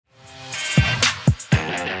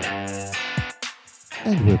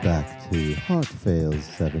And we're back to Heart Fails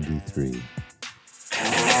 73.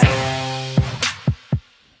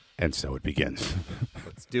 And so it begins.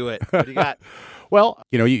 Let's do it. What do you got? Well,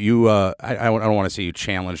 I don't want to say you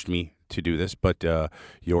challenged me to do this, but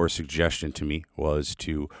your suggestion to me was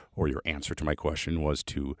or your answer to my question was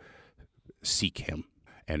to seek him.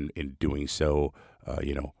 And in doing so,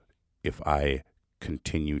 if I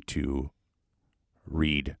continue to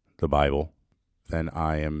read the Bible, then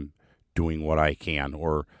I am doing what I can,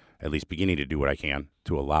 or at least beginning to do what I can,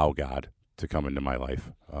 to allow God to come into my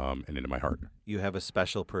life and into my heart. You have a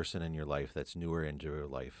special person in your life that's newer into your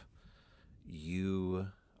life.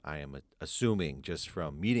 I am assuming just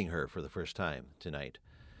from meeting her for the first time tonight,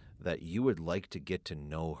 that you would like to get to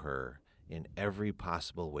know her in every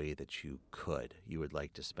possible way that you could. You would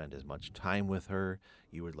like to spend as much time with her.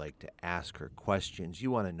 You would like to ask her questions.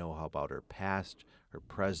 You want to know how about her past, her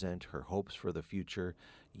present, her hopes for the future.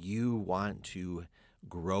 You want to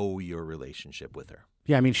grow your relationship with her.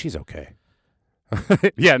 Yeah, I mean, she's okay.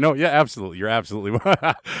 Absolutely. You're absolutely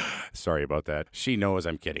sorry about that. She knows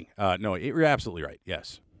I'm kidding. No, you're absolutely right.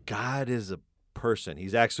 Yes. God is a person.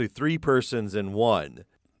 He's actually three persons in one.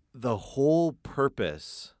 The whole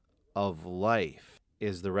purpose of life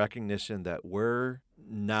is the recognition that we're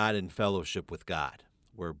not in fellowship with God.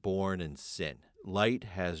 We're born in sin. Light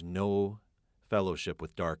has no fellowship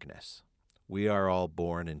with darkness. We are all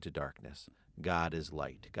born into darkness. God is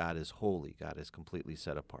light. God is holy. God is completely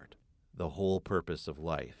set apart. The whole purpose of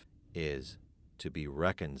life is to be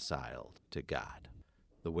reconciled to God.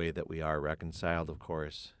 The way that we are reconciled, of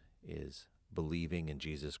course, is believing in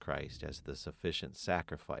Jesus Christ as the sufficient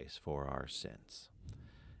sacrifice for our sins.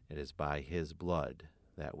 It is by his blood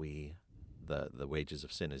that the wages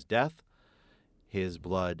of sin is death. His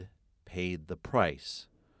blood paid the price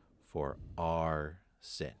for our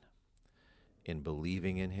sin. In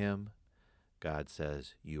believing in him, God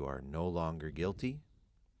says, you are no longer guilty.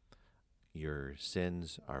 Your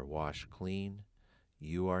sins are washed clean.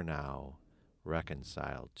 You are now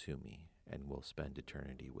reconciled to me and will spend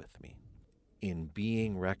eternity with me. In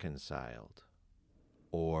being reconciled,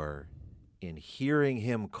 or in hearing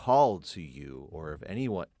him called to you, or if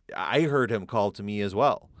anyone, I heard him called to me as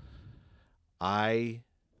well. I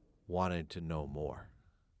wanted to know more.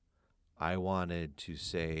 I wanted to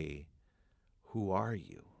say, who are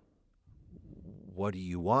you? What do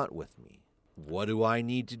you want with me? What do I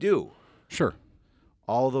need to do? Sure.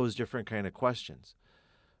 All those different kind of questions.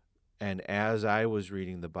 And as I was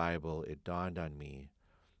reading the Bible, it dawned on me,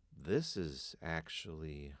 this is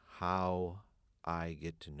actually how I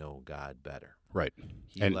get to know God better. Right.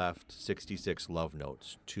 He left 66 love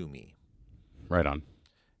notes to me. Right on.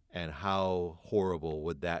 And how horrible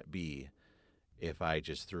would that be if I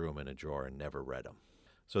just threw them in a drawer and never read them?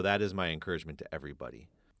 So that is my encouragement to everybody.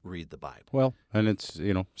 Read the Bible. Well, and it's,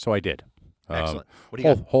 so I did. Excellent. What do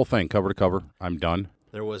you got? Whole thing, cover to cover. I'm done.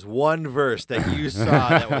 There was one verse that you saw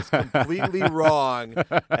that was completely wrong,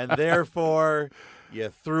 and therefore you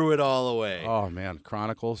threw it all away. Oh, man.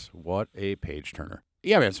 Chronicles, what a page turner.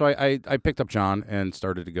 Yeah, man. So I picked up John and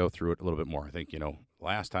started to go through it a little bit more. I think,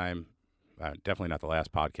 last time, definitely not the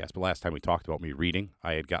last podcast, but last time we talked about me reading,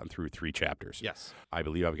 I had gotten through 3 chapters. Yes. I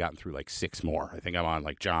believe I've gotten through like 6 more. I think I'm on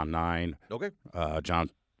like John 9. Okay. John,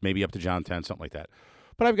 maybe up to John 10, something like that.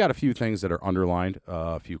 But I've got a few things that are underlined,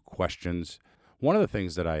 a few questions. One of the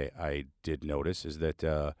things that I did notice is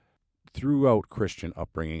that throughout Christian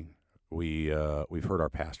upbringing, we've heard our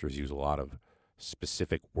pastors use a lot of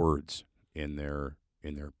specific words in their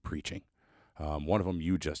preaching. One of them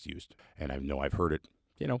you just used, and I know I've heard it,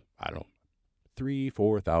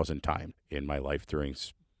 3,000-4,000 times in my life during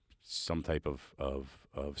some type of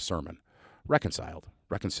sermon.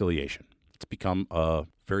 Reconciliation. It's become a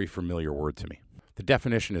very familiar word to me. The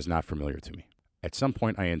definition is not familiar to me. At some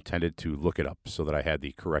point, I intended to look it up so that I had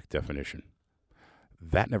the correct definition.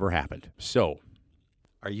 That never happened. So,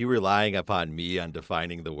 are you relying upon me on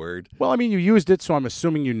defining the word? Well, I mean, you used it, so I'm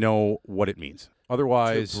assuming you know what it means.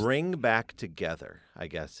 Otherwise, to bring back together, I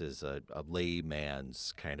guess, is a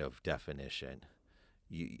layman's kind of definition.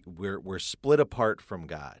 We're split apart from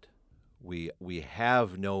God. We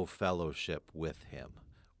have no fellowship with him.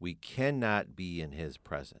 We cannot be in his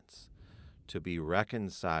presence. To be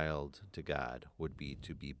reconciled to God would be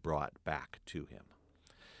to be brought back to him.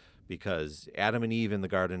 Because Adam and Eve in the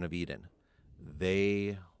Garden of Eden,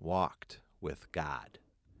 they walked with God.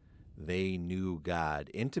 They knew God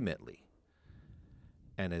intimately.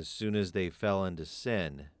 And as soon as they fell into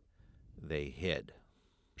sin, they hid.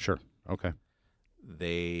 Sure. Okay.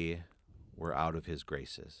 They were out of his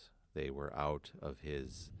graces. They were out of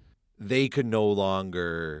his... They could no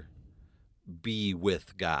longer be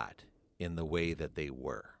with God in the way that they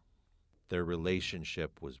were. Their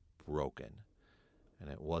relationship was broken, and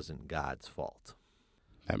it wasn't God's fault.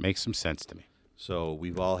 That makes some sense to me. So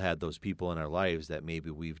we've all had those people in our lives that maybe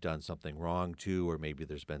we've done something wrong to, or maybe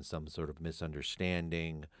there's been some sort of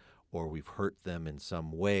misunderstanding, or we've hurt them in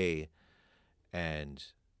some way, and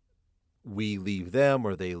we leave them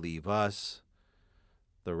or they leave us.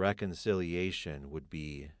 The reconciliation would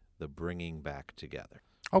be the bringing back together.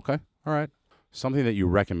 Okay. All right. Something that you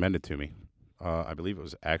recommended to me, I believe it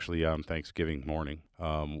was actually on Thanksgiving morning,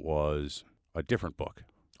 was a different book,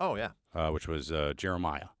 Oh, yeah. which was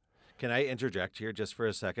Jeremiah. Can I interject here just for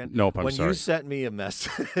a second? Nope, I'm when sorry. you sent me a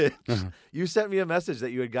message, you sent me a message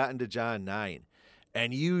that you had gotten to John 9,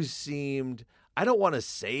 and you seemed, I don't want to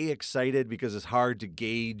say excited because it's hard to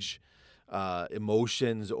gauge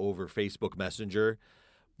emotions over Facebook Messenger,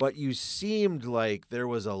 but you seemed like there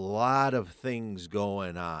was a lot of things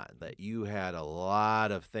going on, that you had a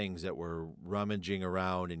lot of things that were rummaging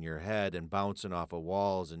around in your head and bouncing off of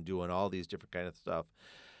walls and doing all these different kind of stuff.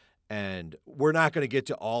 And we're not going to get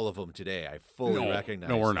to all of them today. I fully recognize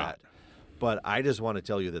that. No, we're not. But I just want to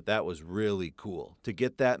tell you that that was really cool. To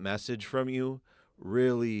get that message from you,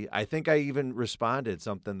 really, I think I even responded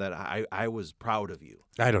something that I was proud of you.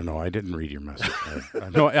 I don't know. I didn't read your message.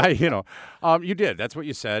 You did. That's what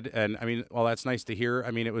you said. And I mean, well, that's nice to hear.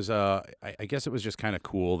 I mean, it was, I guess it was just kind of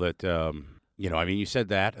cool that, you said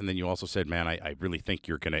that. And then you also said, man, I really think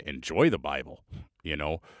you're going to enjoy the Bible,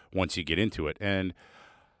 once you get into it. And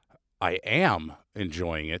I am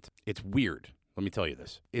enjoying it. It's weird. Let me tell you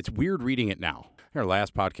this. It's weird reading it now. In our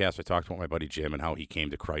last podcast, I talked about my buddy Jim and how he came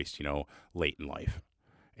to Christ, late in life.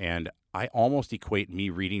 And I almost equate me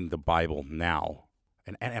reading the Bible now,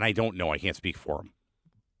 and I don't know, I can't speak for him,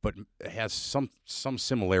 but it has some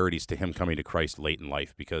similarities to him coming to Christ late in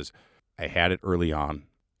life, because I had it early on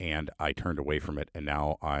and I turned away from it, and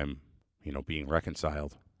now I'm, being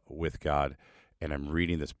reconciled with God. And I'm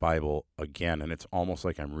reading this Bible again, and it's almost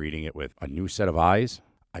like I'm reading it with a new set of eyes.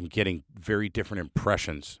 I'm getting very different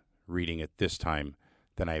impressions reading it this time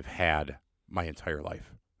than I've had my entire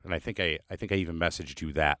life. And I think I even messaged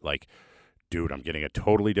you that, like, dude, I'm getting a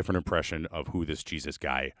totally different impression of who this Jesus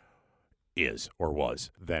guy is or was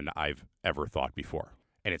than I've ever thought before.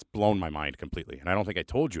 And it's blown my mind completely. And I don't think I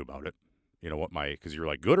told you about it, because you're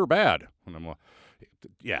like, good or bad? And I'm like,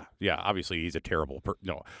 yeah, obviously he's a terrible person.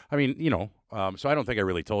 No, I mean, so I don't think I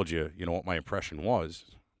really told you, what my impression was,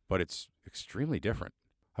 but it's extremely different.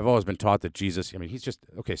 I've always been taught that Jesus, he's just,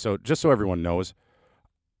 okay, so just so everyone knows,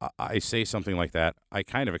 I say something like that, I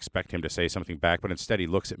kind of expect him to say something back, but instead he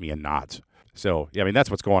looks at me and nods. So, that's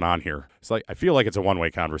what's going on here. It's like, I feel like it's a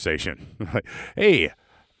one-way conversation. Like, hey,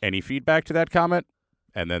 any feedback to that comment?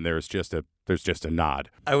 And then there's just a nod.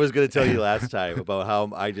 I was going to tell you last time about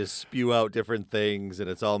how I just spew out different things and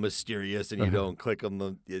it's all mysterious and you don't click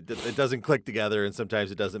them. It doesn't click together, and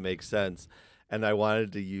sometimes it doesn't make sense. And I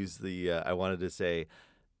wanted to use I wanted to say,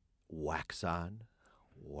 wax on,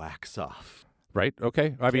 wax off. Right.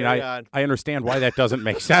 Okay. I understand why that doesn't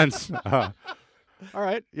make sense. All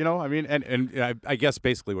right. And I guess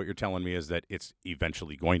basically what you're telling me is that it's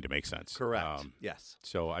eventually going to make sense. Correct. Yes.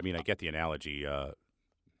 So, I get the analogy.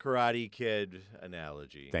 Karate Kid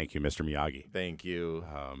analogy. Thank you, Mr. Miyagi. Thank you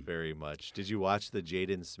very much. Did you watch the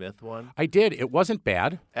Jaden Smith one? I did. It wasn't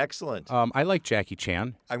bad. Excellent. I like Jackie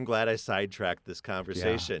Chan. I'm glad I sidetracked this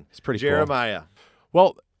conversation. Yeah, it's pretty cool. Jeremiah.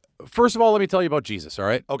 Well, first of all, let me tell you about Jesus, all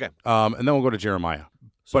right? Okay. And then we'll go to Jeremiah.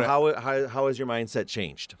 So how has your mindset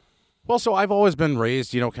changed? Well, so I've always been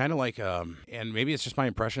raised, kind of like, and maybe it's just my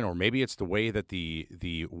impression, or maybe it's the way that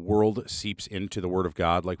the world seeps into the Word of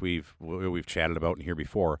God, like we've chatted about in here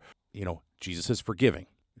before. Jesus is forgiving.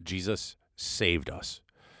 Jesus saved us.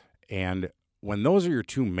 And when those are your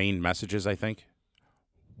two main messages, I think,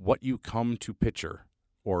 what you come to picture,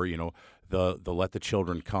 or, the let the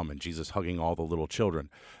children come and Jesus hugging all the little children,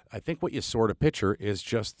 I think what you sort of picture is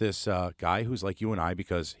just this guy who's like you and I,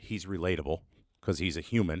 because he's relatable, because he's a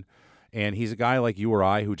human. And he's a guy like you or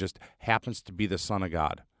I who just happens to be the Son of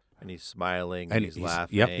God. And he's smiling, and he's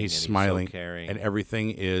laughing, yep, he's smiling, he's so caring. And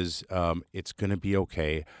everything is, it's going to be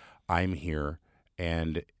okay. I'm here,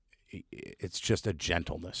 and it's just a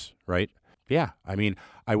gentleness, right? Yeah,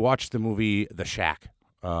 I watched the movie The Shack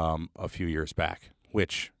a few years back,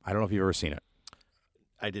 which I don't know if you've ever seen it.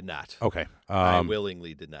 I did not. Okay. I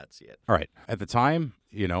willingly did not see it. All right. At the time,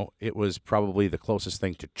 it was probably the closest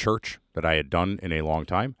thing to church that I had done in a long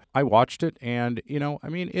time. I watched it, and,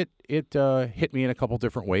 it hit me in a couple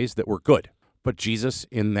different ways that were good. But Jesus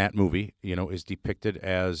in that movie, is depicted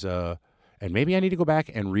as, and maybe I need to go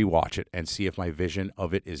back and rewatch it and see if my vision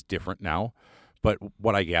of it is different now. But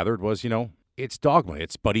what I gathered was, it's dogma.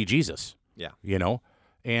 It's buddy Jesus. Yeah. You know?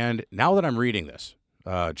 And now that I'm reading this,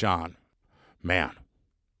 John, man,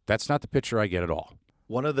 that's not the picture I get at all.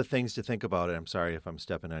 One of the things to think about, and I'm sorry if I'm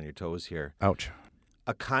stepping on your toes here, Ouch.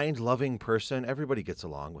 a kind, loving person, everybody gets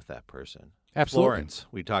along with that person. Absolutely. Florence,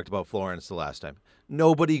 we talked about Florence the last time.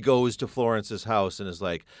 Nobody goes to Florence's house and is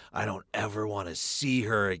like, I don't ever want to see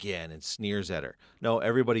her again, and sneers at her. No,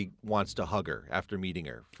 everybody wants to hug her after meeting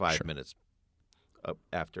her 5 minutes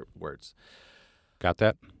afterwards. Got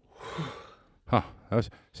that? Huh.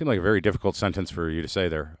 Seemed like a very difficult sentence for you to say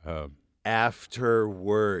there.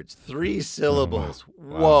 Afterwards. 3 syllables.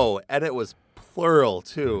 Wow. Whoa. And it was plural,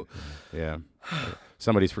 too. Yeah.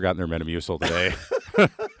 Somebody's forgotten their Metamucil today.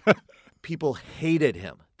 People hated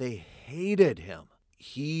him. They hated him.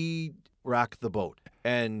 He rocked the boat,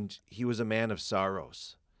 and he was a man of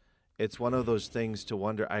sorrows. It's one of those things to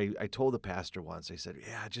wonder. I told the pastor once, I said,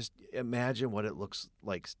 yeah, just imagine what it looks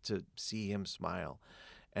like to see him smile.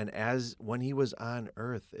 And when he was on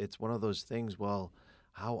earth, it's one of those things, well,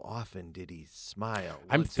 how often did he smile?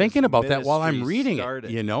 I'm Once thinking his about that while I'm ministry reading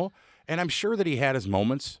started. it, you know? And I'm sure that he had his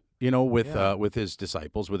moments, you know, with his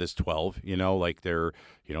disciples, with his 12, you know, like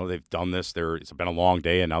they've done this. It's been a long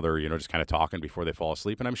day, and now they're, just kind of talking before they fall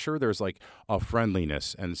asleep. And I'm sure there's like a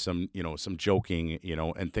friendliness and some joking,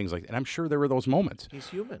 and things like that. And I'm sure there were those moments. He's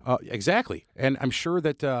human. Exactly. And I'm sure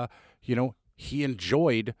that, he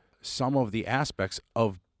enjoyed some of the aspects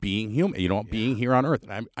of being human, being here on earth.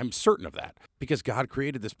 And I'm certain of that because God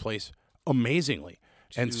created this place amazingly.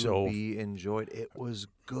 And so we enjoyed it. Was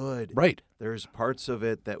good. Right. There's parts of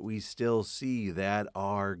it that we still see that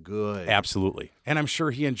are good. Absolutely. And I'm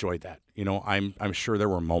sure he enjoyed that. I'm sure there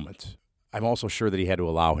were moments. I'm also sure that he had to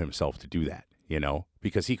allow himself to do that,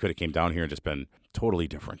 because he could have came down here and just been totally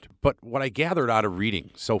different. But what I gathered out of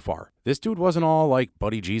reading so far, this dude wasn't all like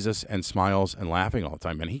buddy Jesus and smiles and laughing all the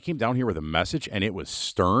time. And he came down here with a message, and it was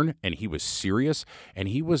stern, and he was serious, and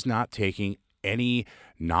he was not taking any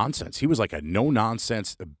nonsense. He was like a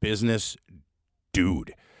no-nonsense business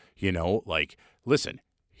dude, like, listen,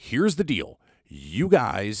 here's the deal. You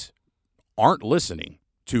guys aren't listening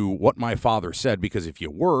to what my father said, because if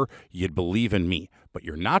you were, you'd believe in me. But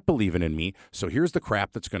you're not believing in me, so here's the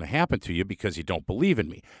crap that's going to happen to you because you don't believe in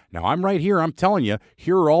me. Now, I'm right here. I'm telling you,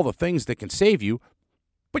 here are all the things that can save you,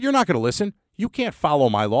 but you're not going to listen. You can't follow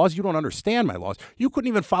my laws. You don't understand my laws. You couldn't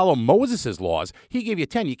even follow Moses' laws. He gave you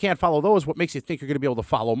 10. You can't follow those. What makes you think you're going to be able to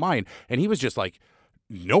follow mine? And he was just like,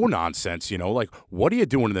 no nonsense, like, what are you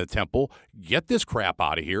doing in the temple? Get this crap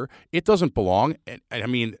out of here. It doesn't belong. And I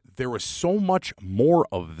mean, there was so much more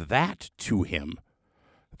of that to him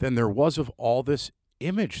than there was of all this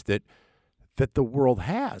image that the world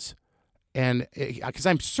has. And because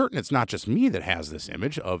I'm certain it's not just me that has this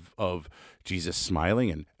image of Jesus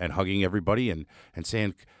smiling and hugging everybody and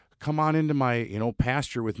saying, come on into my,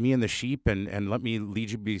 pasture with me and the sheep and let me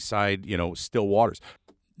lead you beside, still waters.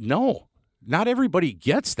 No, not everybody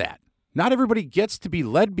gets that. Not everybody gets to be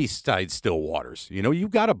led beside still waters. You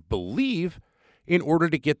got to believe in order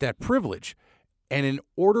to get that privilege. And in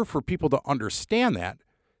order for people to understand that,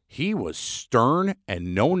 he was stern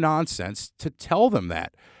and no nonsense to tell them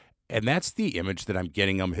that. And that's the image that I'm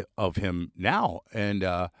getting of him now. And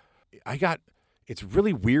it's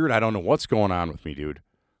really weird. I don't know what's going on with me, dude.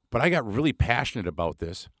 But I got really passionate about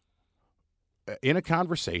this in a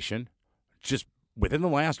conversation just within the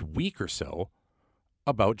last week or so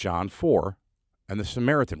about John 4 and the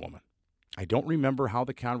Samaritan woman. I don't remember how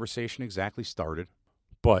the conversation exactly started.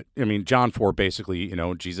 But, I mean, John 4, basically,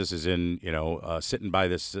 Jesus is in, sitting by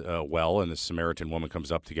this well, and this Samaritan woman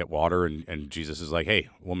comes up to get water, and Jesus is like, hey,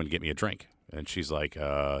 woman, get me a drink. And she's like,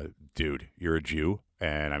 dude, you're a Jew,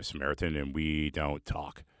 and I'm Samaritan, and we don't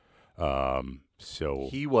talk. So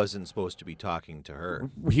he wasn't supposed to be talking to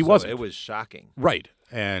her. He wasn't. It was shocking. Right.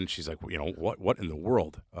 And she's like, what in the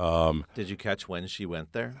world? Did you catch when she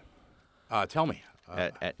went there? Tell me.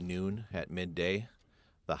 At noon, at midday,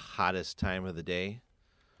 the hottest time of the day,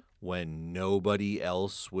 when nobody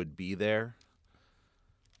else would be there.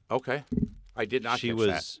 Okay. I did not catch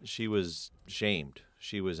that. She was shamed.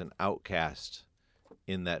 She was an outcast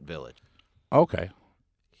in that village. Okay.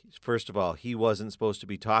 First of all, he wasn't supposed to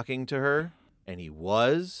be talking to her, and he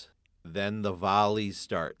was. Then the volley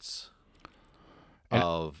starts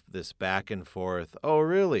of this back and forth. Oh,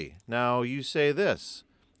 really? Now you say this.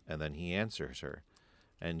 And then he answers her.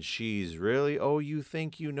 And she's really, oh, you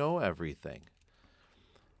think you know everything.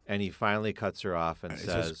 And he finally cuts her off and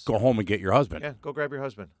says, go home and get your husband. Yeah, go grab your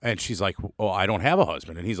husband. And she's like, oh, I don't have a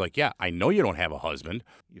husband. And he's like, yeah, I know you don't have a husband.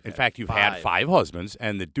 In fact, you've had 5 husbands,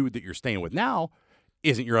 and the dude that you're staying with now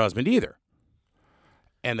isn't your husband either.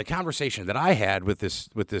 And the conversation that I had with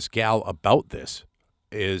this gal about this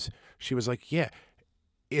is she was like, yeah,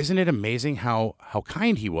 isn't it amazing how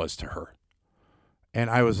kind he was to her? And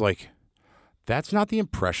I was like, that's not the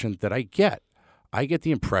impression that I get. I get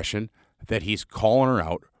the impression that he's calling her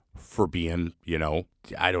out for being,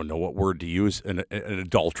 I don't know what word to use, an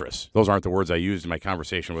adulteress. Those aren't the words I used in my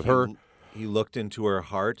conversation with her. He looked into her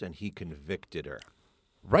heart and he convicted her.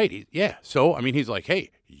 Right. Yeah. So, I mean, he's like,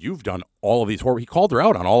 hey, you've done all of these horrible. He called her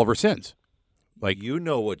out on all of her sins. Like, you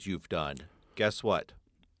know what you've done. Guess what?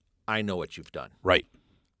 I know what you've done. Right.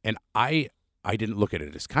 And I didn't look at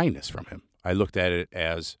it as kindness from him. I looked at it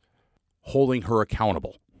as holding her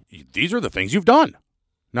accountable. These are the things you've done.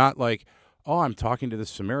 Not like, oh, I'm talking to this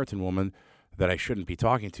Samaritan woman that I shouldn't be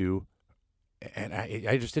talking to. And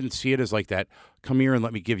I just didn't see it as like that, come here and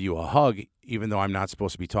let me give you a hug, even though I'm not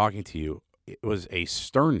supposed to be talking to you. It was a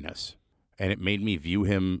sternness, and it made me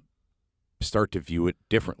start to view it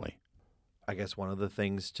differently. I guess one of the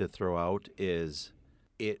things to throw out is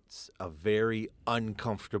it's a very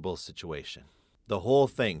uncomfortable situation. The whole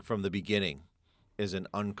thing from the beginning is an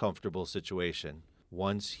uncomfortable situation.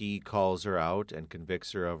 Once he calls her out and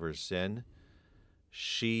convicts her of her sin,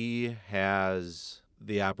 she has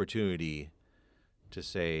the opportunity to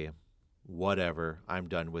say, whatever, I'm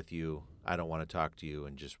done with you. I don't want to talk to you,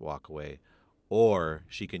 and just walk away. Or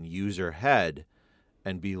she can use her head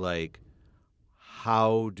and be like,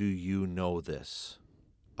 how do you know this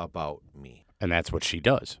about me? And that's what she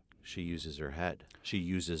does. She uses her head. She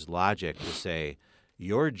uses logic to say,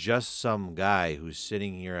 you're just some guy who's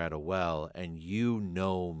sitting here at a well, and you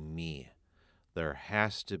know me. There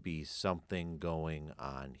has to be something going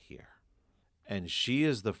on here. And she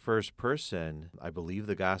is the first person, I believe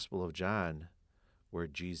the Gospel of John, where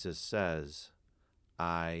Jesus says,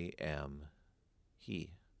 I am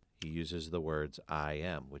he. He uses the words, I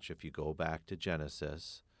am, which if you go back to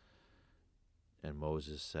Genesis, and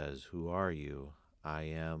Moses says, who are you? I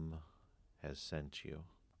am has sent you.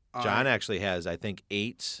 John actually has, I think,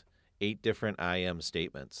 eight different I am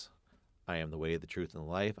statements. I am the way, the truth, and the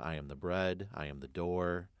life. I am the bread. I am the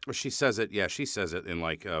door. Well, she says it. Yeah, she says it in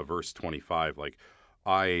like verse 25. Like,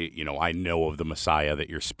 I know of the Messiah that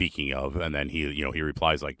you're speaking of, and then he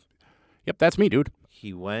replies like, "Yep, that's me, dude."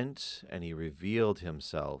 He went and he revealed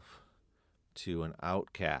himself to an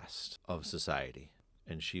outcast of society,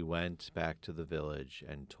 and she went back to the village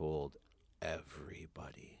and told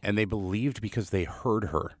everybody. And they believed because they heard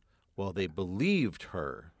her. Well, they believed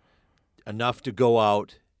her enough to go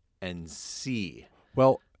out and see.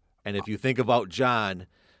 Well, and if you think about John,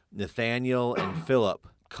 Nathaniel and Philip,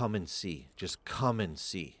 come and see. Just come and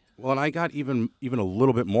see. Well, and I got even a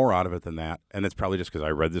little bit more out of it than that, and it's probably just because I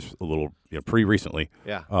read this a little pretty recently.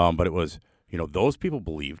 Yeah. But it was, those people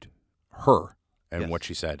believed her and Yes. what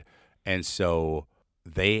she said, and so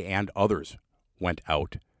they and others went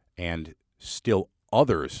out, and still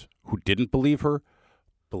others who didn't believe her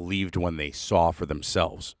believed when they saw for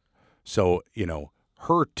themselves. So,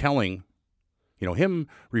 her telling, him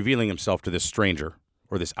revealing himself to this stranger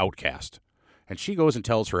or this outcast, and she goes and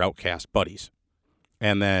tells her outcast buddies.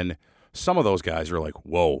 And then some of those guys are like,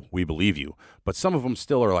 whoa, we believe you. But some of them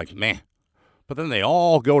still are like, meh. But then they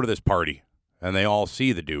all go to this party and they all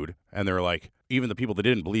see the dude. And they're like, even the people that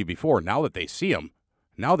didn't believe before, now that they see him,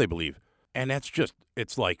 now they believe. And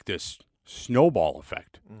it's like this snowball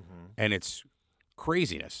effect. Mm-hmm. And it's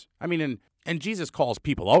craziness. I mean, and Jesus calls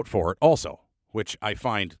people out for it also, which I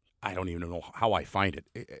find, I don't even know how I find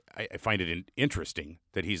it. I find it interesting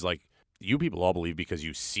that he's like, you people all believe because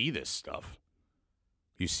you see this stuff.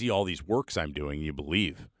 You see all these works I'm doing, you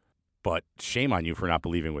believe. But shame on you for not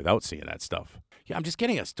believing without seeing that stuff. Yeah, I'm just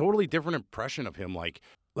getting a totally different impression of him. Like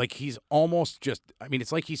he's almost just,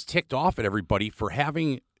 it's like he's ticked off at everybody for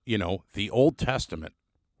having, the Old Testament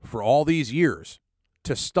for all these years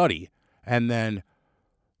to study. And then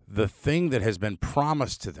the thing that has been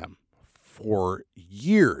promised to them for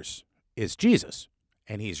years is Jesus.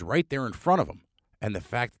 And he's right there in front of them. And the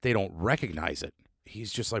fact that they don't recognize it,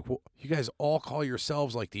 he's just like, well, you guys all call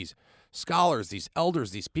yourselves like these scholars, these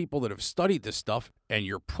elders, these people that have studied this stuff, and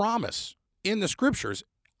your promise in the scriptures,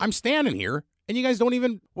 I'm standing here, and you guys don't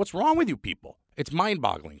even, what's wrong with you people? It's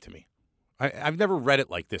mind-boggling to me. I've never read it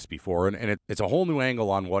like this before, and it's a whole new angle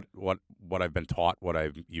on what I've been taught, what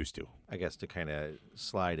I'm used to. I guess to kind of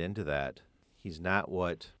slide into that, he's not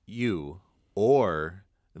what you or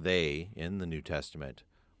they in the New Testament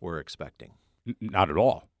were expecting. Not at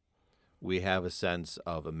all. We have a sense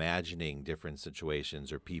of imagining different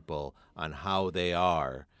situations or people on how they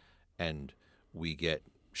are, and we get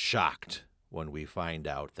shocked when we find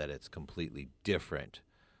out that it's completely different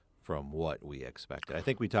from what we expected. I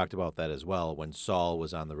think we talked about that as well when Saul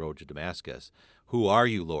was on the road to Damascus. Who are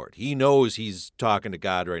you, Lord? He knows he's talking to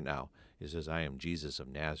God right now. He says, I am Jesus of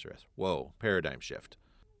Nazareth. Whoa, paradigm shift.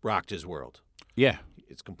 Rocked his world. Yeah.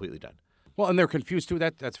 It's completely done. Well, and they're confused too.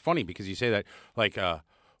 That's funny because you say that, like,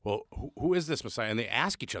 well, who is this Messiah? And they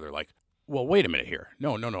ask each other, like, well, wait a minute here.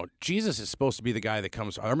 No. Jesus is supposed to be the guy that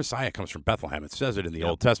comes, our Messiah comes from Bethlehem. It says it in the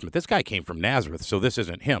Old Testament. This guy came from Nazareth, so this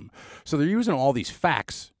isn't him. So they're using all these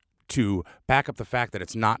facts to back up the fact that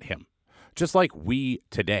it's not him. Just like we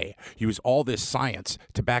today use all this science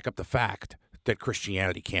to back up the fact that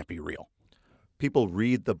Christianity can't be real. People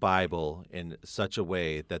read the Bible in such a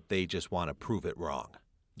way that they just want to prove it wrong.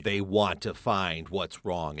 They want to find what's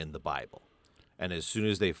wrong in the Bible. And as soon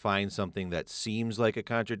as they find something that seems like a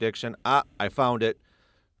contradiction, I found it,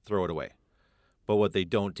 throw it away. But what they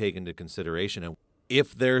don't take into consideration, and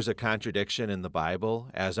if there's a contradiction in the Bible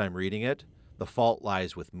as I'm reading it, the fault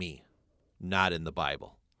lies with me, not in the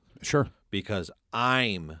Bible. Sure. Because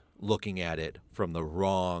I'm looking at it from the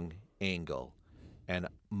wrong angle. And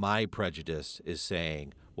my prejudice is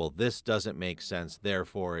saying, well, this doesn't make sense,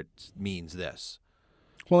 therefore it means this.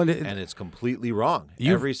 Well, and it's completely wrong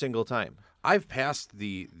every single time. I've passed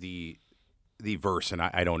the verse, and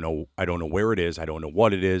I don't know where it is. I don't know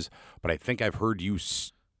what it is, but I think I've heard you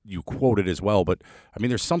quote it as well. But I mean,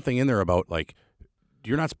 there's something in there about, like,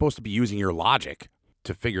 you're not supposed to be using your logic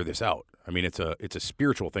to figure this out. I mean, it's a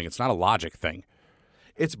spiritual thing. It's not a logic thing.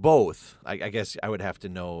 It's both. I guess I would have to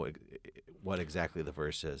know what exactly the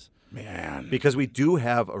verse is. Man. Because we do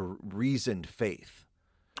have a reasoned faith.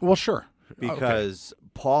 Well, sure. Because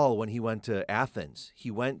Paul, when he went to Athens, he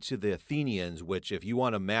went to the Athenians, which if you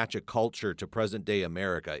want to match a culture to present-day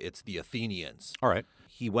America, it's the Athenians. All right.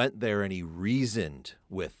 He went there and he reasoned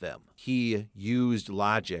with them. He used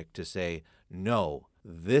logic to say, no,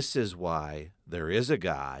 this is why there is a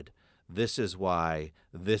God. This is why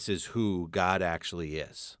this is who God actually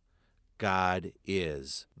is. God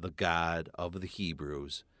is the God of the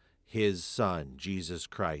Hebrews. His Son, Jesus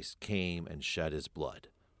Christ, came and shed his blood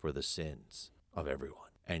for the sins of everyone.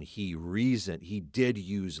 And he did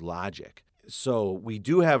use logic. So we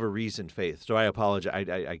do have a reasoned faith. So I apologize.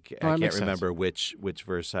 I can't remember which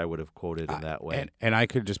verse I would have quoted in that way. And I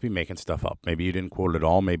could just be making stuff up. Maybe you didn't quote it at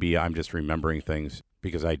all. Maybe I'm just remembering things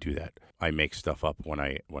because I do that. I make stuff up when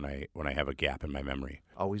I have a gap in my memory.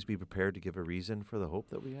 Always be prepared to give a reason for the hope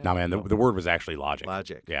that we have. No, man, the word was actually logic.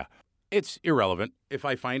 Logic. Yeah. It's irrelevant. If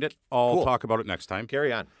I find it, I'll talk about it next time.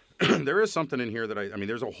 Carry on. There is something in here that I mean,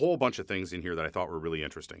 there's a whole bunch of things in here that I thought were really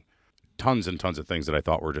interesting. Tons and tons of things that I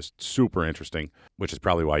thought were just super interesting, which is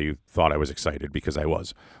probably why you thought I was excited, because I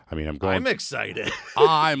was. I mean, I'm excited.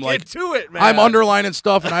 I'm like, get to it, man. I'm underlining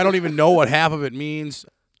stuff, and I don't even know what half of it means.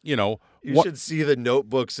 You know, you should see the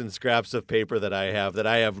notebooks and scraps of paper that I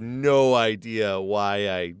have no idea why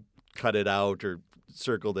I cut it out or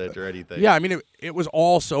circled it or anything. Yeah, I mean, it was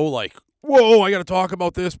all so like, whoa, I got to talk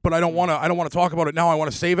about this, but I don't want to talk about it now. I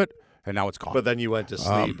want to save it, and now it's gone. But then you went to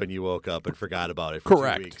sleep and you woke up and forgot about it for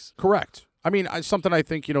 2 weeks. Correct. I mean, something I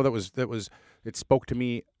think, it spoke to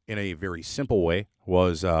me in a very simple way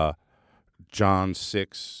was John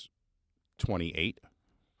 6:28.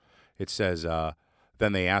 It says,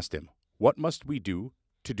 then they asked him, what must we do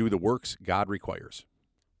to do the works God requires?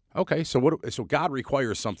 Okay, so God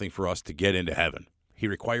requires something for us to get into heaven. He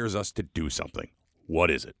requires us to do something. What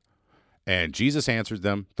is it? And Jesus answered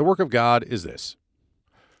them, the work of God is this,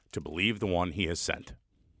 to believe the one he has sent.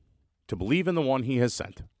 To believe in the one he has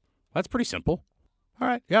sent. That's pretty simple. All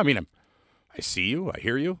right. Yeah, I mean, I see you. I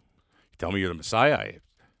hear you. You tell me you're the Messiah.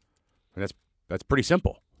 That's pretty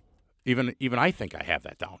simple. Even I think I have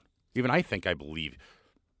that down. Even I think I believe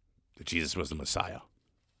that Jesus was the Messiah.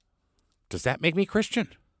 Does that make me Christian?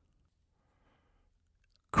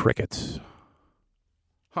 Crickets.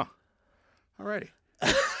 Huh. All righty.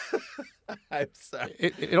 I'm sorry.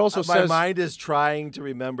 It also my says... My mind is trying to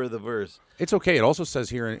remember the verse. It's okay. It also says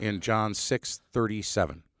here in John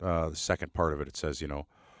 6:37, the second part of it, it says,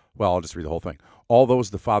 well, I'll just read the whole thing. All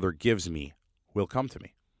those the Father gives me will come to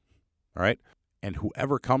me. All right? And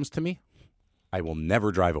whoever comes to me, I will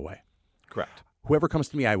never drive away. Correct. Whoever comes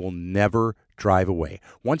to me, I will never drive away.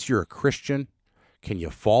 Once you're a Christian, can you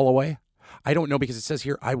fall away? I don't know, because it says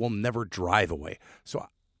here, I will never drive away. So,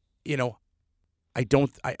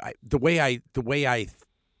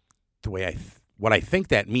 what I think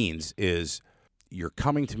that means is you're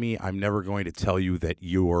coming to me. I'm never going to tell you that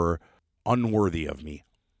you're unworthy of me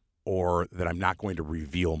or that I'm not going to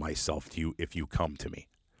reveal myself to you if you come to me.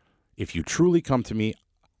 If you truly come to me,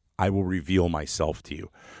 I will reveal myself to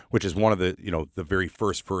you, which is one of the very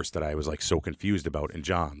first verse that I was like so confused about in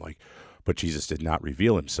John. Like, But Jesus did not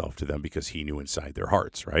reveal himself to them because he knew inside their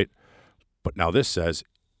hearts, right? But now this says,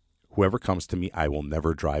 whoever comes to me, I will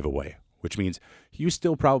never drive away, which means you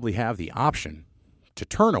still probably have the option to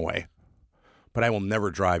turn away, but I will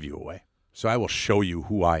never drive you away. So I will show you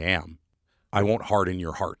who I am. I won't harden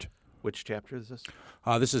your heart. Which chapter is this?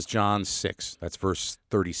 This is John 6. That's verse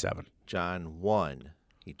 37. John 1.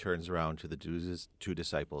 He turns around to the two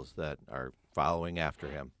disciples that are following after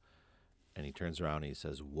him, and he turns around and he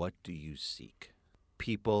says, "What do you seek?"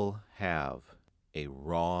 People have a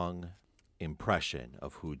wrong impression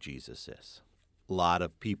of who Jesus is. A lot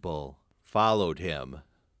of people followed him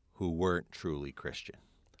who weren't truly Christian.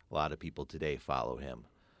 A lot of people today follow him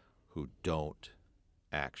who don't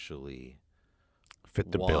actually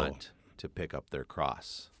Fit the bill. want to pick up their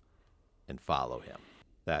cross and follow him.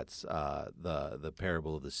 That's the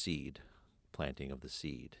parable of the seed, planting of the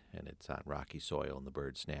seed, and it's on rocky soil, and the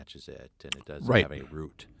bird snatches it, and it doesn't Right. have any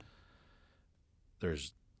root.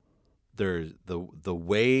 There's the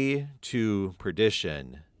way to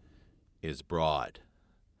perdition is broad.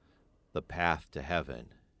 The path to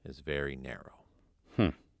heaven is very narrow.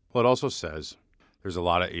 Well, it also says there's a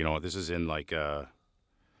lot of, this is in like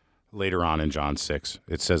later on in John 6.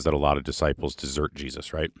 It says that a lot of disciples desert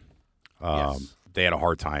Jesus, right? Yes. They had a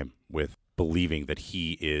hard time with believing that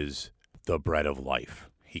he is the bread of life.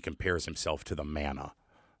 He compares himself to the manna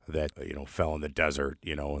that, fell in the desert,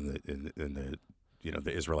 and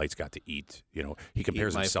the Israelites got to eat. He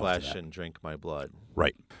compares Eat my himself flesh to that. and drink my blood.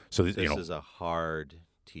 Right. So, This is a hard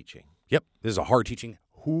teaching. Yep, this is a hard teaching.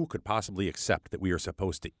 Who could possibly accept that we are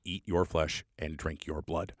supposed to eat your flesh and drink your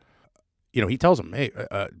blood? He tells them, hey,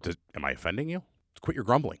 am I offending you? Quit your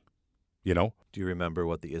grumbling, Do you remember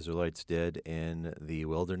what the Israelites did in the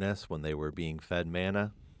wilderness when they were being fed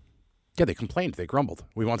manna? Yeah, they complained. They grumbled.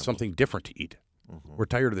 We want something different to eat. Mm-hmm. We're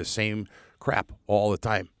tired of the same crap all the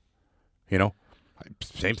time.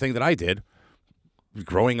 Same thing that I did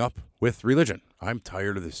growing up with religion. I'm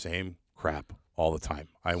tired of the same crap all the time.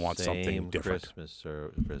 I want something different. Same Christmas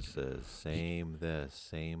services, same this,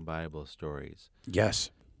 same Bible stories. Yes.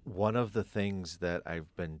 One of the things that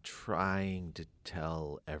I've been trying to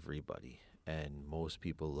tell everybody, and most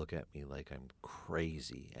people look at me like I'm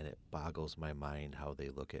crazy, and it boggles my mind how they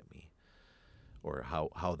look at me or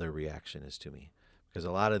how their reaction is to me. Because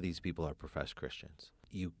a lot of these people are professed Christians.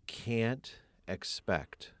 You can't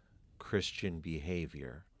expect Christian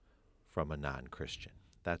behavior from a non-Christian.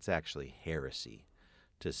 That's actually heresy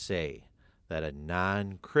to say that a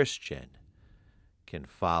non-Christian can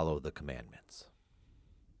follow the commandments.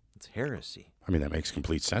 It's heresy. I mean, that makes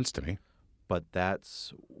complete sense to me. But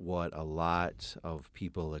that's what a lot of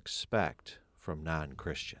people expect from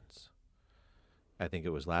non-Christians. I think it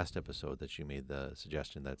was last episode that you made the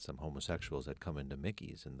suggestion that some homosexuals had come into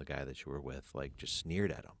Mickey's and the guy that you were with just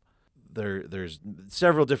sneered at him. There's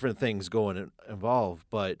several different things involved,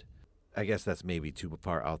 but I guess that's maybe too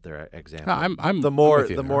far out there example. No, I'm the more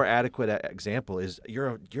with you the there. more adequate example is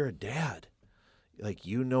you're a dad,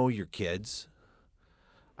 your kids.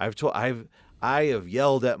 I have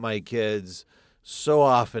yelled at my kids so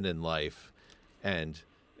often in life, and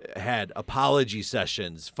had apology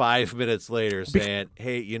sessions 5 minutes later saying,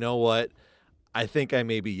 "Hey, you know what? I think I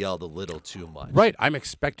maybe yelled a little too much." Right. I'm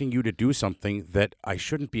expecting you to do something that I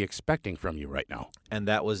shouldn't be expecting from you right now. And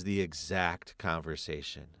that was the exact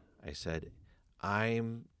conversation. I said,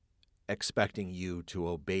 "I'm expecting you to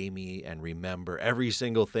obey me and remember every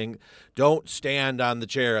single thing. Don't stand on the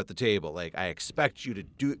chair at the table. I expect you to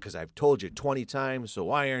do it because I've told you 20 times, so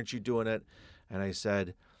why aren't you doing it?" And I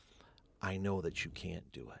said, "I know that you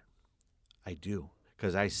can't do it. I do,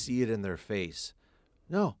 because I see it in their face."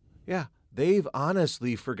 No, yeah, they've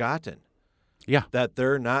honestly forgotten. Yeah. That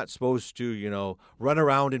they're not supposed to, run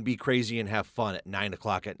around and be crazy and have fun at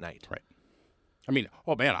 9:00 at night. Right. I mean,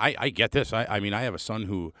 oh man, I get this. I mean, I have a son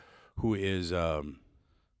who is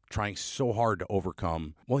trying so hard to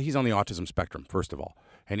overcome. Well, he's on the autism spectrum, first of all,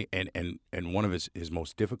 and one of his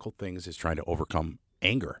most difficult things is trying to overcome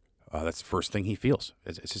anger. That's the first thing he feels.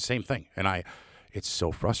 It's the same thing, and it's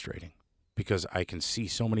so frustrating because I can see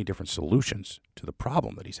so many different solutions to the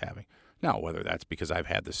problem that he's having. Now, whether that's because I've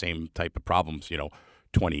had the same type of problems,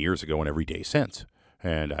 20 years ago and every day since,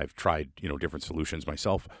 and I've tried, different solutions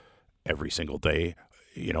myself every single day.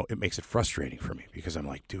 It makes it frustrating for me because I'm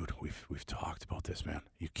like, dude, we've talked about this, man.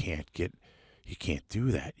 You can't do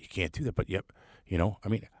that. You can't do that. But yep, I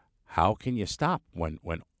mean, how can you stop when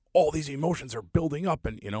all these emotions are building up?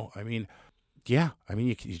 And, you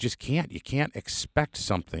just can't. You can't expect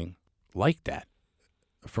something like that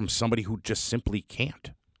from somebody who just simply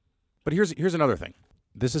can't. But here's another thing.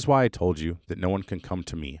 This is why I told you that no one can come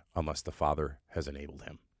to me unless the Father has enabled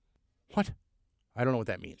him. What? I don't know what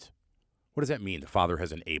that means. What does that mean? The Father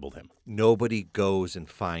has enabled him. Nobody goes and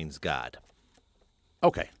finds God.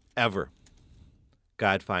 Okay. Ever.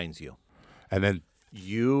 God finds you. And then,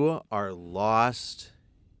 You are lost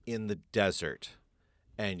in the desert,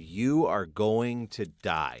 and you are going to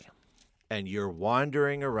die. And you're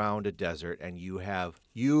wandering around a desert, and you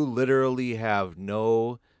literally have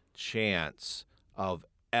no chance of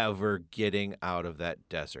ever getting out of that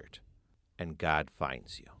desert. And God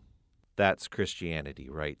finds you. That's Christianity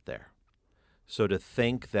right there. So to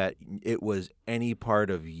think that it was any part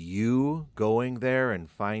of you going there and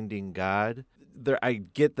finding God, I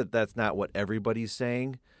get that that's not what everybody's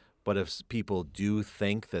saying, but if people do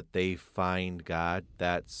think that they find God,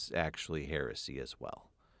 that's actually heresy as well,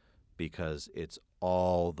 because it's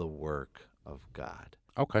all the work of God.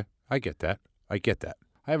 okay, I get that. I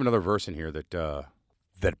have another verse in here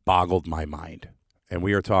that boggled my mind. And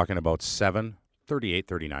we are talking about 7:38,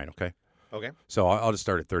 39, okay? Okay. So I'll just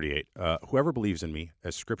start at 38. Whoever believes in me,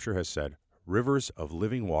 as Scripture has said, rivers of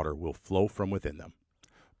living water will flow from within them.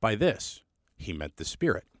 By this, he meant the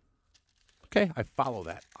Spirit. Okay, I follow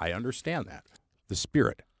that. I understand that. The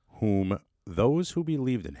Spirit, whom those who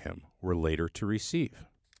believed in him were later to receive.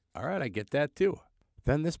 All right, I get that too.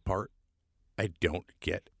 Then this part, I don't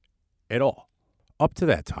get at all. Up to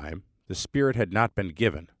that time, the Spirit had not been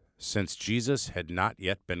given, since Jesus had not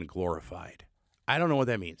yet been glorified. I don't know what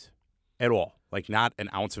that means at all. Like, not an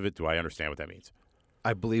ounce of it do I understand what that means.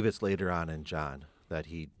 I believe it's later on in John that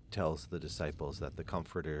he tells the disciples that the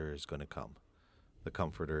Comforter is going to come. The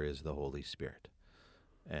Comforter is the Holy Spirit.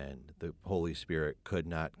 And the Holy Spirit could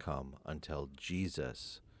not come until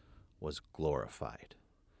Jesus was glorified.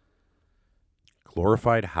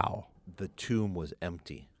 Glorified how? The tomb was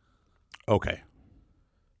empty. Okay.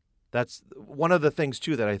 That's one of the things,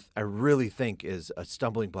 too, that I really think is a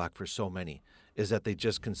stumbling block for so many, is that they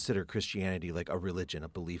just consider Christianity like a religion, a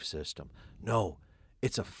belief system. No,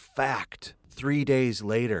 it's a fact. 3 days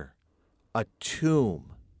later, a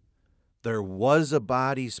tomb. There was a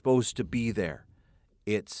body supposed to be there.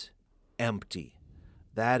 It's empty.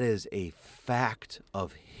 That is a fact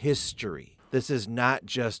of history. This is not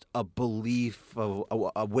just a belief,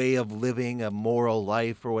 a way of living, a moral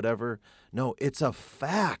life or whatever. No, it's a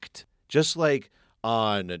fact. Just like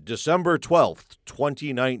on December 12th,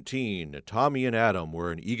 2019, Tommy and Adam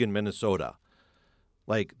were in Eagan, Minnesota.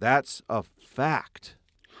 Like, that's a fact.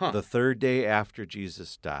 Huh. The third day after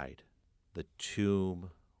Jesus died, the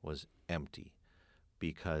tomb was empty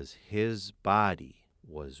because his body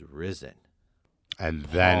was risen. And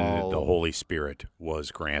then Paul, the Holy Spirit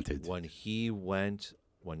was granted. when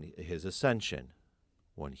his ascension,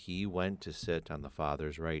 when he went to sit on the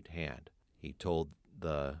Father's right hand, he told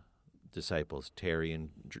the disciples, tarry in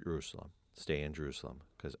Jerusalem, stay in Jerusalem,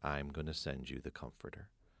 because I'm going to send you the Comforter.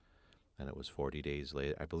 And it was 40 days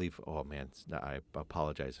later, I believe. Oh man, I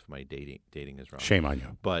apologize if my dating is wrong. Shame on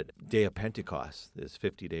you. But day of Pentecost is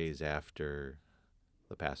 50 days after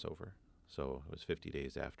the Passover. So it was 50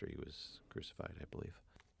 days after he was crucified, I believe.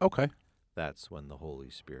 Okay. That's when the Holy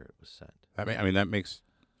Spirit was sent. I mean that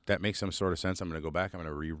makes some sort of sense. I'm going to go back. I'm going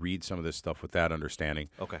to reread some of this stuff with that understanding.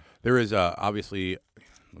 Okay. There is obviously,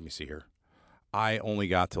 let me see here. I only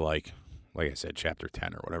got to like I said, chapter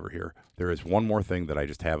 10 or whatever here. There is one more thing that I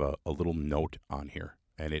just have a little note on here,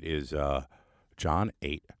 and it is John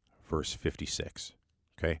 8, verse 56.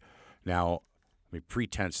 Okay? Now, let me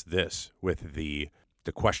pretense this with the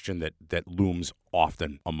question that looms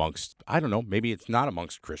often amongst, I don't know, maybe it's not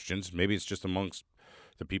amongst Christians. Maybe it's just amongst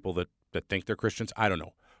the people that think they're Christians. I don't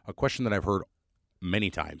know. A question that I've heard many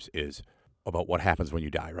times is about what happens when you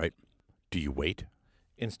die, right? Do you wait?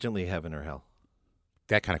 Instantly heaven or hell.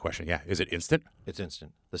 That kind of question, yeah. Is it instant? It's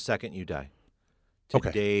instant. The second you die. Okay.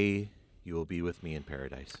 Today you will be with me in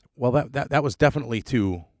paradise. Well, that was definitely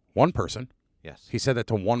to one person. Yes. He said that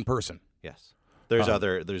to one person. Yes. There's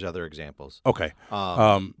other examples. Okay.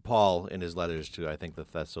 Paul, in his letters to, I think, the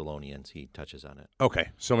Thessalonians, he touches on it. Okay.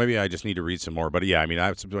 So maybe I just need to read some more. But yeah, I mean,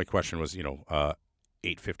 my question was,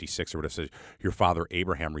 8:56 or whatever, says, your father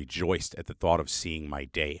Abraham rejoiced at the thought of seeing my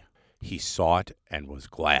day. He saw it and was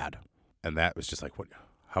glad. And that was just like, what?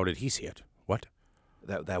 How did he see it? What?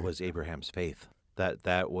 That was Abraham's faith.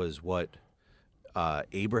 That was what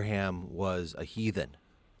Abraham was, a heathen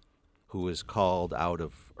who was called out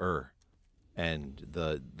of Ur. And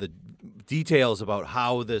the details about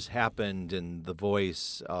how this happened and the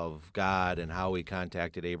voice of God and how he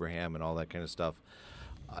contacted Abraham and all that kind of stuff,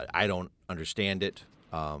 I don't understand it.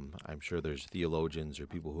 I'm sure there's theologians or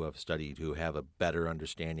people who have studied who have a better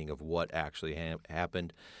understanding of what actually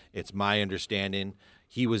happened. It's my understanding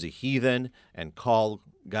he was a heathen, and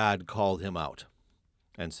God called him out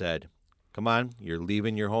and said, Come on, you're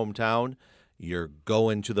leaving your hometown. You're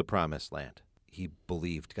going to the promised land. He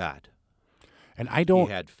believed God. And He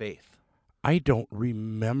had faith. I don't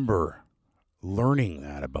remember learning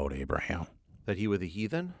that about Abraham. That he was a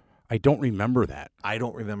heathen? I don't remember that. I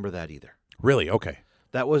don't remember that either. Really? Okay.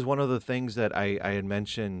 That was one of the things that I had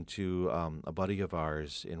mentioned to a buddy of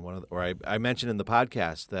ours I mentioned in the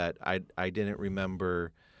podcast that I didn't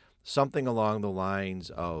remember something along the lines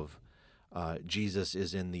of Jesus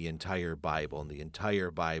is in the entire Bible, and the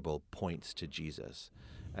entire Bible points to Jesus.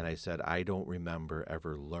 And I said, I don't remember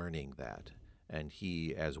ever learning that. And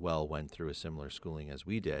he as well went through a similar schooling as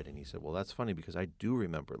we did. And he said, well, that's funny because I do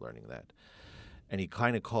remember learning that. And he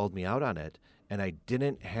kind of called me out on it. And I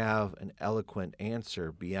didn't have an eloquent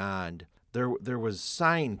answer beyond there was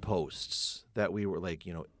signposts that we were like,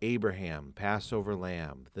 Abraham, Passover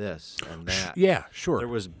lamb, this and that. Yeah, sure. There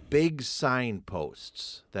was big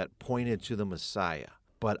signposts that pointed to the Messiah.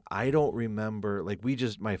 But I don't remember,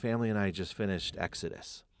 my family and I just finished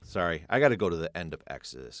Exodus. Sorry, I got to go to the end of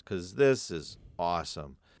Exodus because this is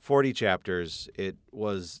awesome. 40 chapters. It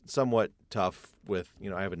was somewhat tough with,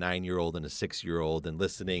 I have a 9-year-old and a 6-year-old, and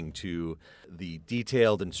listening to the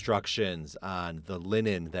detailed instructions on the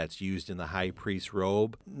linen that's used in the high priest's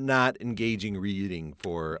robe, not engaging reading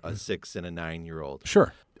for a 6 and a 9-year-old.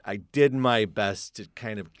 Sure. I did my best to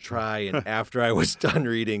kind of try, and after I was done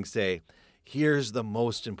reading, say, here's the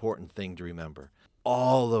most important thing to remember.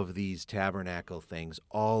 All of these tabernacle things,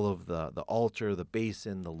 all of the altar, the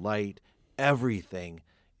basin, the light, everything,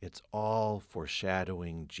 it's all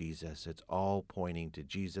foreshadowing Jesus. It's all pointing to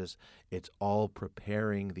Jesus. It's all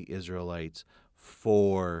preparing the Israelites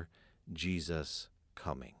for Jesus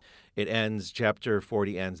coming. It ends, chapter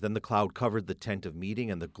 40 ends, then the cloud covered the tent of meeting,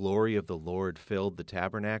 and the glory of the Lord filled the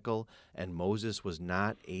tabernacle, and Moses was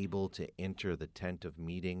not able to enter the tent of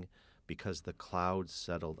meeting because the cloud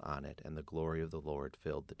settled on it, and the glory of the Lord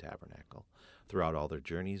filled the tabernacle. Throughout all their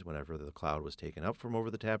journeys, whenever the cloud was taken up from over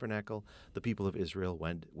the tabernacle, the people of Israel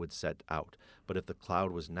would set out. But if the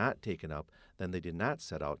cloud was not taken up, then they did not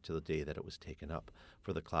set out till the day that it was taken up.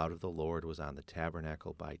 For the cloud of the Lord was on the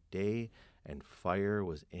tabernacle by day, and fire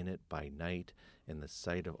was in it by night, in the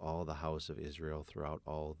sight of all the house of Israel throughout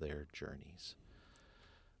all their journeys.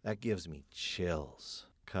 That gives me chills,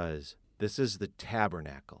 because this is the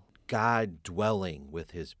tabernacle, God dwelling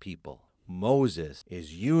with his people. Moses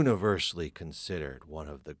is universally considered one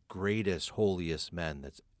of the greatest, holiest men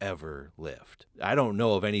that's ever lived. I don't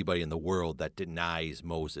know of anybody in the world that denies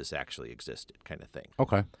Moses actually existed, kind of thing.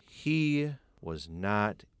 Okay. He was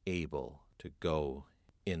not able to go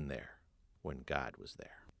in there when God was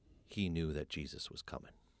there. He knew that Jesus was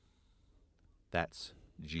coming. That's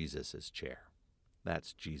Jesus's chair.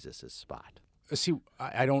 That's Jesus's spot. See,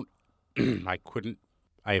 I don't,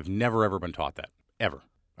 I have never, ever been taught that. Ever.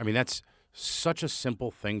 I mean, that's such a simple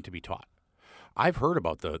thing to be taught. I've heard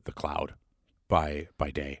about the cloud by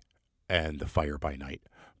day and the fire by night,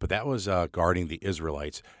 but that was guarding the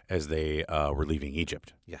Israelites as they were leaving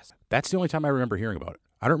Egypt. Yes. That's the only time I remember hearing about it.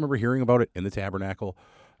 I don't remember hearing about it in the tabernacle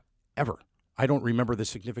ever. I don't remember the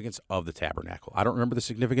significance of the tabernacle. I don't remember the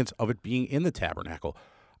significance of it being in the tabernacle.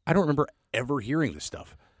 I don't remember ever hearing this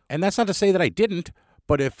stuff. And that's not to say that I didn't,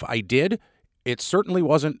 but if I did, it certainly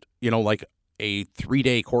wasn't, like a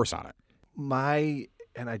 3-day course on it.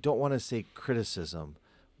 And I don't want to say criticism,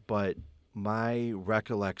 but my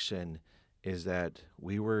recollection is that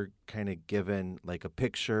we were kind of given like a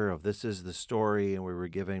picture of this is the story, and we were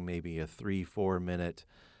given maybe a 3-4 minute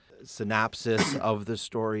synopsis of the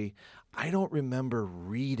story. I don't remember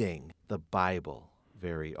reading the Bible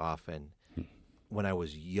very often when I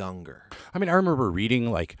was younger. I mean, I remember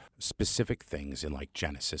reading like specific things in like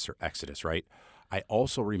Genesis or Exodus, right? I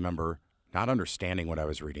also remember not understanding what I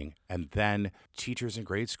was reading, and then teachers in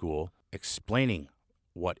grade school explaining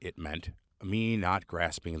what it meant, me not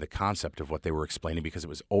grasping the concept of what they were explaining because it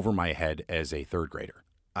was over my head as a 3rd grader.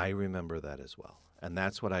 I remember that as well. And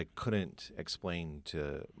that's what I couldn't explain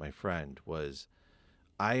to my friend was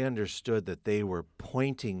I understood that they were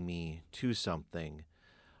pointing me to something,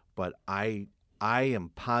 but I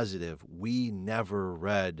am positive we never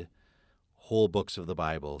read whole books of the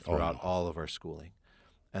Bible throughout all of our schooling.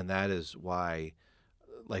 And that is why,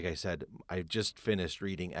 like I said, I just finished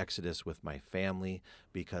reading Exodus with my family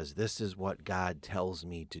because this is what God tells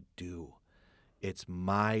me to do. It's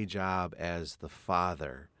my job as the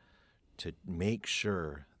father to make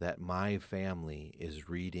sure that my family is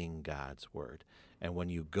reading God's word. And when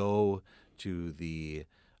you go to the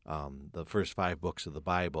first 5 books of the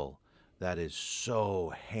Bible, that is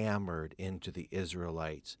so hammered into the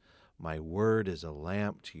Israelites. My word is a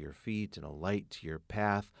lamp to your feet and a light to your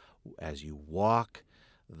path. As you walk,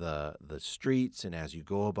 the streets and as you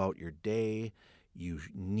go about your day, you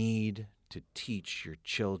need to teach your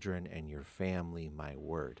children and your family my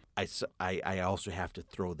word. I also have to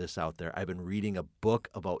throw this out there. I've been reading a book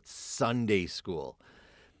about Sunday school,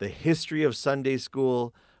 the history of Sunday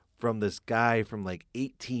school from this guy from like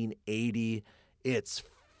 1880. It's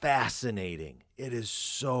fascinating. It is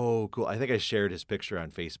so cool. I think I shared his picture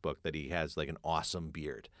on Facebook that he has like an awesome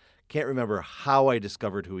beard. Can't remember how I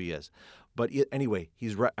discovered who he is. But anyway,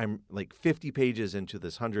 I'm like 50 pages into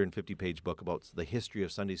this 150-page book about the history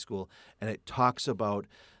of Sunday school, and it talks about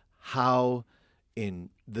how in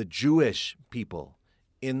the Jewish people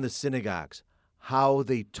in the synagogues, how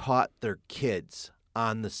they taught their kids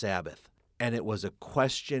on the Sabbath. And it was a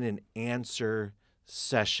question and answer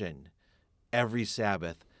session every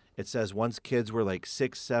Sabbath. It says once kids were like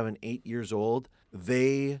 6, 7, 8 years old,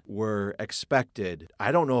 they were expected,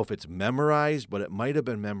 I don't know if it's memorized, but it might have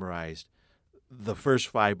been memorized, the first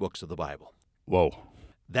 5 books of the Bible. Whoa.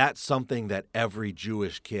 That's something that every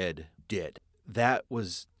Jewish kid did. That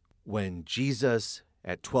was when Jesus,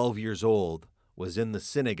 at 12 years old, was in the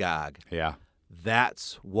synagogue. Yeah.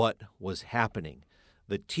 That's what was happening.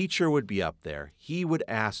 The teacher would be up there. He would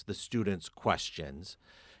ask the students questions.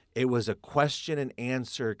 It was a question and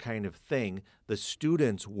answer kind of thing. The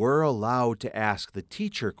students were allowed to ask the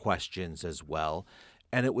teacher questions as well.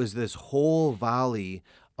 And it was this whole volley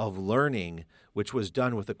of learning, which was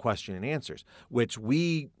done with the question and answers, which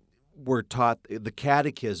we were taught. The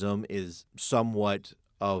catechism is somewhat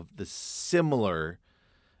of the similar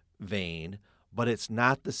vein, but it's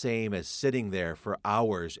not the same as sitting there for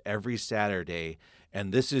hours every Saturday,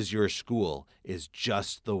 and this is your school, is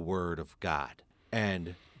just the Word of God.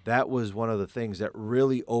 And that was one of the things that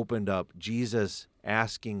really opened up Jesus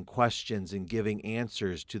asking questions and giving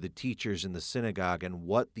answers to the teachers in the synagogue and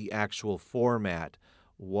what the actual format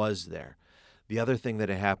was there. The other thing that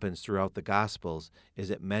happens throughout the Gospels is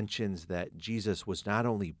it mentions that Jesus was not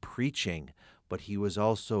only preaching, but he was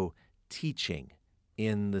also teaching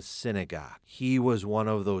in the synagogue. He was one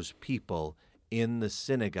of those people in the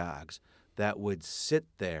synagogues that would sit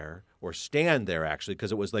there or stand there, actually,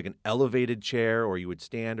 because it was like an elevated chair or you would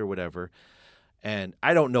stand or whatever. And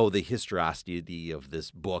I don't know the historicity of this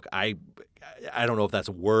book. I don't know if that's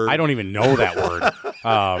a word. I don't even know that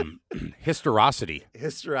word. Historicity.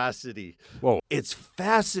 Historicity. Whoa. It's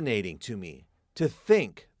fascinating to me to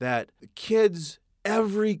think that kids,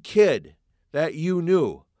 every kid that you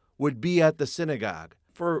knew would be at the synagogue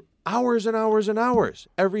for hours and hours and hours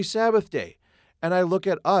every Sabbath day. And I look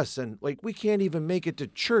at us and like we can't even make it to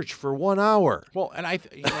church for 1 hour. Well, and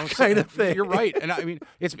kind of thing. You're right, and I mean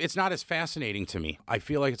it's not as fascinating to me. I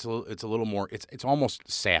feel like it's a little more. It's almost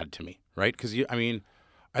sad to me, right? Because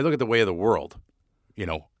I look at the way of the world,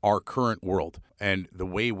 our current world, and the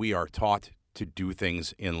way we are taught to do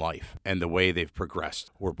things in life, and the way they've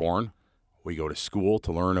progressed. We're born, we go to school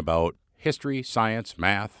to learn about history, science,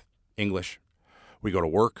 math, English. We go to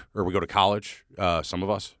work or we go to college. Some of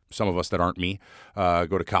us that aren't me, go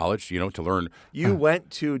to college, to learn. You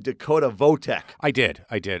went to Dakota Votech. I did.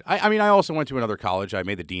 I also went to another college. I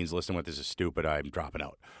made the dean's list and went, this is stupid. I'm dropping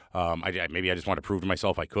out. Maybe I just want to prove to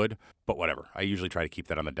myself I could, but whatever. I usually try to keep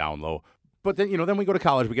that on the down low. But then, then we go to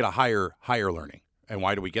college, we get a higher learning. And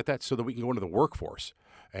why do we get that? So that we can go into the workforce.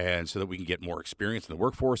 And so that we can get more experience in the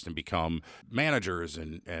workforce and become managers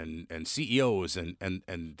and CEOs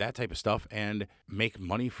and that type of stuff and make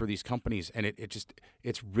money for these companies. And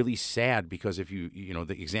it's really sad because if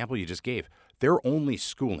the example you just gave, their only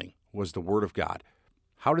schooling was the Word of God.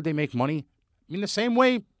 How did they make money? I mean, the same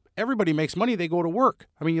way everybody makes money, they go to work.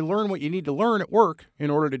 I mean, you learn what you need to learn at work in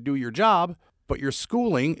order to do your job, but your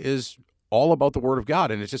schooling is all about the Word of God.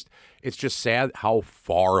 And it's just sad how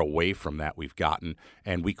far away from that we've gotten,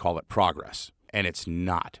 and we call it progress. And it's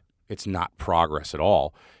not progress at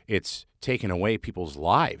all. It's taken away people's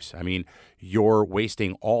lives. I mean, you're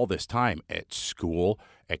wasting all this time at school,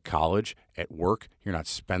 at college, at work. You're not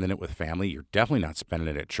spending it with family. You're definitely not spending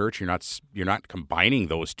it at church. You're not combining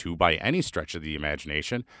those two by any stretch of the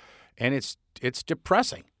imagination. And it's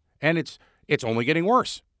depressing. And it's only getting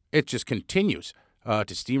worse. It just continues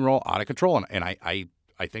to steamroll out of control, and I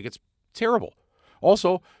think it's terrible.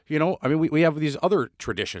 Also, we have these other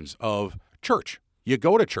traditions of church. You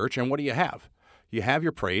go to church, and what do you have? You have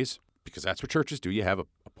your praise, because that's what churches do. You have a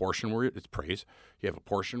portion where it's praise. You have a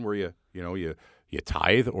portion where you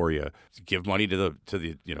tithe or you give money to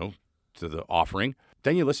the offering.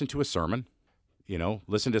 Then you listen to a sermon.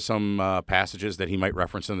 Listen to some passages that he might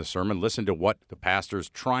reference in the sermon. Listen to what the pastor's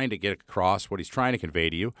trying to get across, what he's trying to convey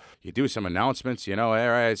to you. You do some announcements, all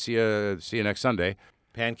right, see you next Sunday.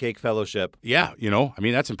 Pancake fellowship. Yeah,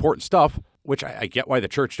 that's important stuff. which I get why the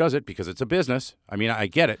church does it because it's a business. I mean, I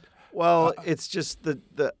get it. Well, it's just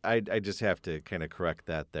I just have to kind of correct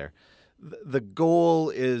that there. The goal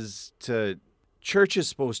is church is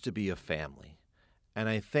supposed to be a family. And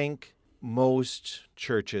I think most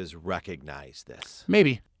churches recognize this.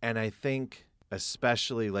 Maybe. And I think,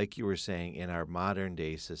 especially like you were saying, in our modern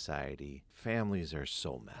day society, families are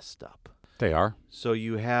so messed up. They are. So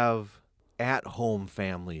you have at-home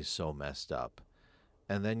families so messed up.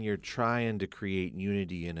 And then you're trying to create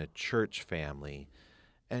unity in a church family.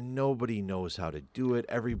 And nobody knows how to do it.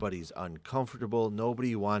 Everybody's uncomfortable.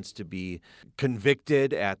 Nobody wants to be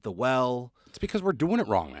convicted at the well. It's because we're doing it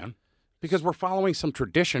wrong, man. Because we're following some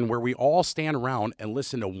tradition where we all stand around and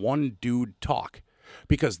listen to one dude talk.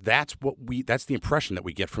 Because that's the impression that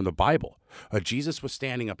we get from the Bible. Jesus was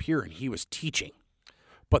standing up here and he was teaching.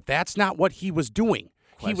 But that's not what he was doing.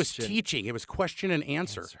 He was teaching. It was question and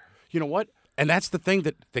answer. You know what? And that's the thing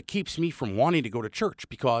that keeps me from wanting to go to church,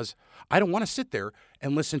 because I don't want to sit there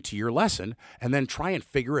and listen to your lesson and then try and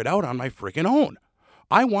figure it out on my freaking own.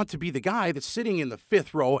 I want to be the guy that's sitting in the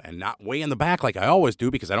 5th row and not way in the back like I always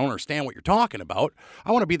do because I don't understand what you're talking about.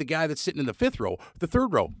 I want to be the guy that's sitting in the 5th row, the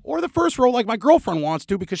 3rd row, or the 1st row like my girlfriend wants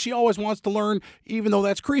to because she always wants to learn even though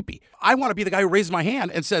that's creepy. I want to be the guy who raises my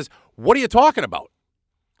hand and says, "What are you talking about?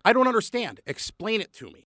 I don't understand. Explain it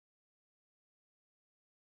to me."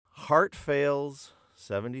 Heart fails,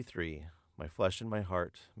 73. My flesh and my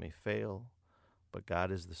heart may fail, but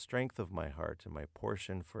God is the strength of my heart and my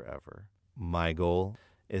portion forever. My goal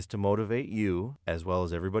is to motivate you, as well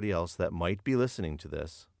as everybody else that might be listening to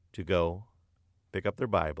this, to go pick up their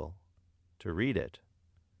Bible, to read it,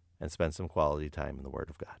 and spend some quality time in the Word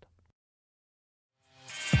of God.